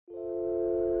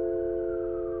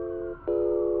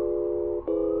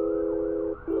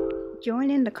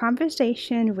Join in the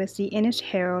conversation with the Ennis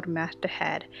Herald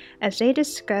Masterhead as they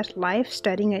discuss life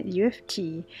studying at U of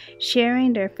T,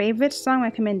 sharing their favorite song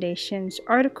recommendations,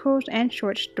 articles, and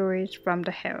short stories from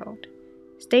the Herald.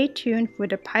 Stay tuned for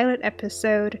the pilot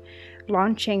episode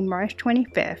launching March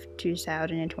 25th,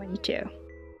 2022.